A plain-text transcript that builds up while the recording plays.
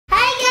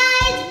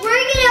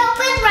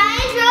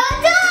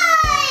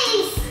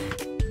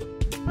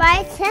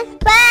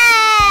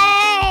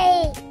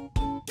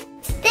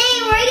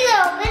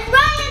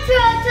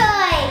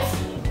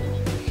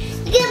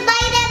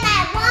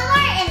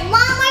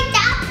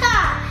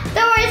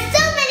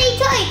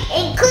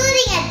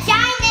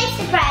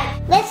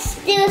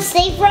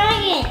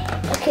Ryan.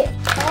 Okay.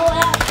 Oh,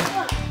 wow.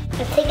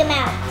 Let's take him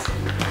out.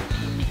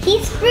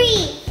 He's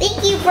free.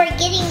 Thank you for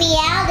getting me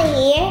out of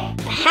here.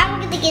 How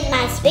am I gonna get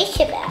my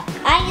spaceship out?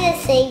 I'm gonna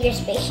save your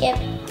spaceship.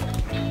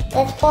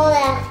 Let's pull it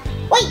out.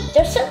 Wait,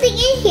 there's something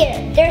in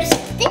here. There's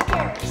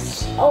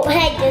stickers. Oh,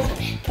 hey, just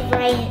for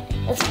Ryan.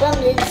 Let's put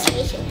him in the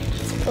spaceship.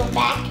 Let's go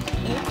back.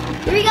 And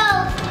here we go.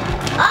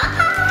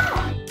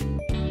 Ah!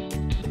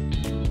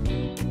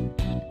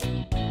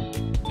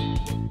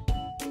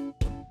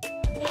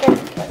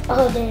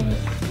 Oh, there it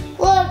is.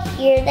 Look,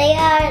 here they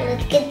are.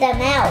 Let's get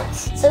them out.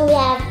 So we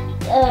have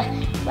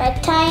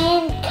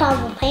reptile,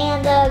 Combo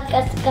Panda,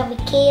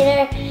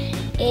 Gummicator,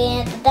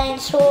 and the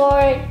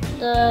dinosaur,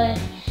 the,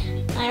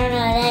 I don't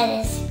know what that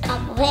is,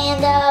 Combo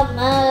Panda,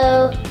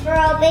 Mo,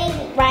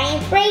 Robin,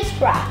 Ryan's race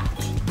rock.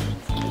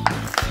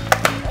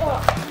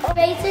 Oh,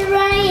 Racer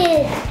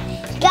Ryan,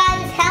 he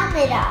got his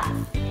helmet off.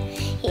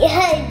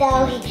 Yeah,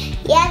 no,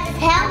 he has his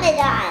helmet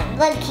on.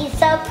 Look, he's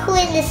so cool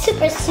in the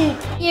super suit.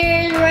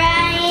 Here's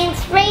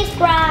Ryan's race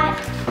rock.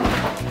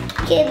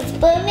 Okay, let's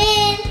put him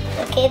in.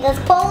 Okay, let's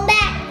pull him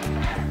back.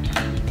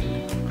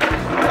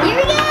 Here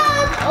we go.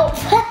 Oh.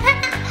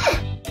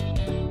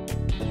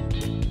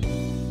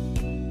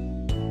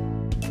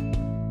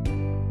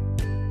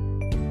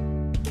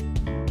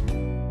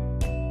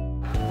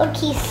 Look,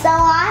 he's so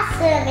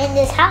awesome in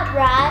this hot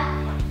rod.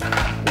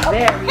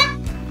 Very.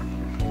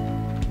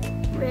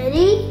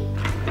 Ready?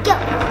 Go.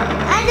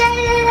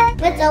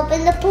 Let's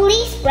open the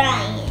police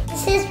Ryan.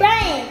 This is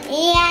Ryan.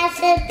 He has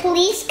a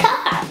police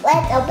car.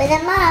 Let's open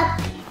him up.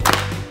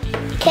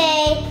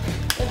 Okay.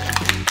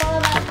 Let's pull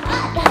him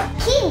up.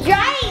 Keep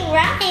driving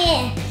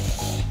Ryan.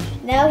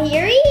 Now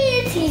here he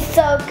is. He's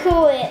so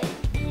cool.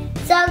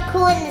 So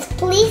cool in this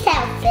police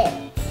outfit.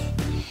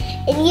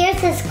 And here's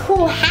his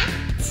cool hat.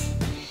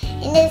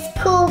 And this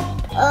cool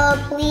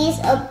police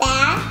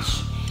badge.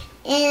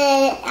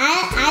 And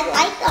I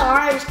like the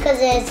arms because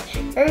it's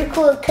very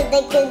cool because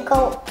they can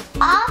go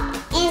up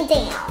and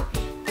down.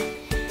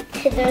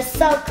 They're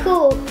so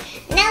cool.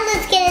 Now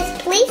let's get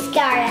his police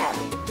car out.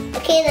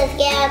 Okay, let's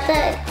get out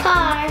the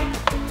car.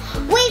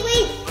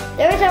 Wait,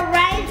 there's a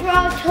Ryan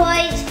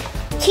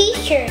Toys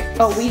t-shirt.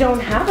 Oh, we don't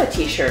have a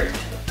t-shirt.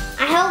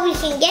 I hope we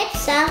can get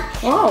some.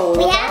 Oh,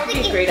 that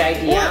would be a great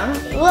idea.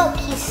 Look,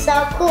 he's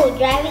so cool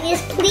driving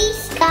his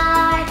police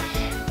car.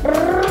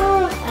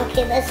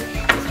 Okay, let's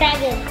drive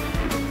him.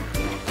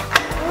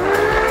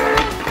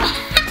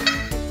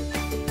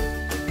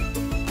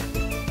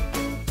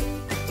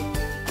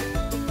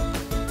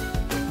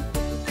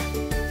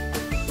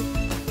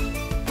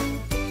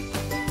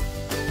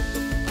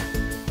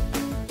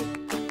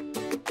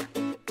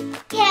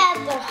 We have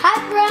the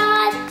hot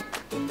rod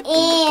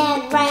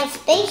and Ryan's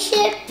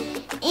spaceship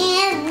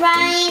and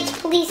Ryan's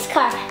police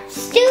car.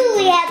 Still,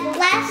 we have the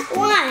last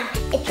one.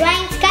 It's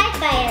Ryan's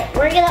Skyfire.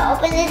 We're gonna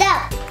open it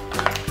up.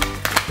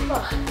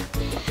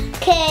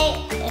 Okay,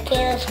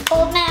 let's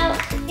pull him out.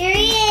 Here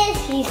he is.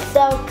 He's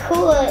so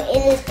cool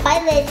in his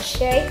pilot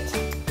shirt.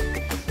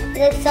 He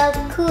looks so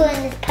cool in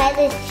his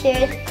pilot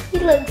shirt. He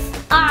looks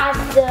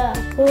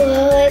awesome.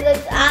 Whoa, it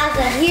looks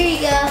awesome. Here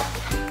you go.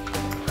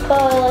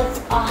 Oh, it's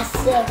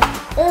awesome.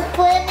 Let's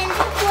put him in the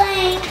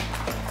plane.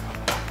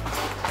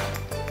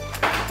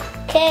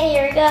 Okay,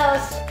 here it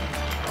goes.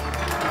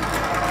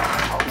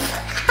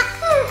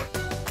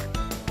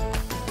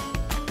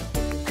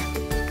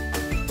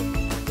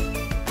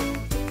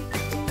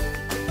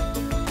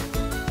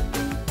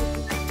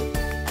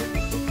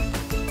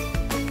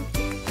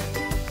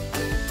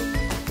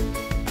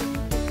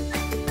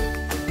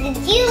 Did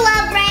you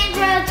love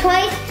Ryan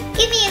Toys?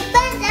 Give me a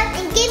thumbs up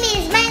and give me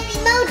a smiley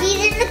emojis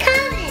in the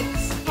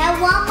comments. Have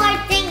one more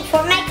thing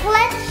for my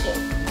collection.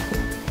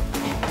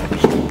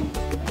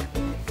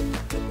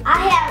 I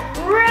have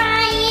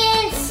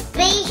Ryan's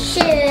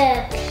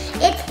Spaceship.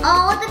 It's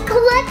all the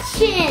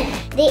collection.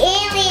 The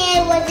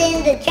alien was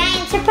in the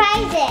giant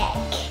surprise egg.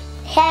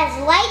 It has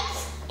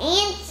lights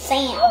and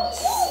sounds.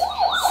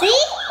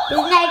 See?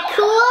 Isn't that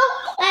cool?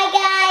 Bye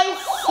guys.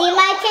 See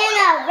my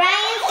channel,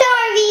 Ryan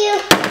ToysReview.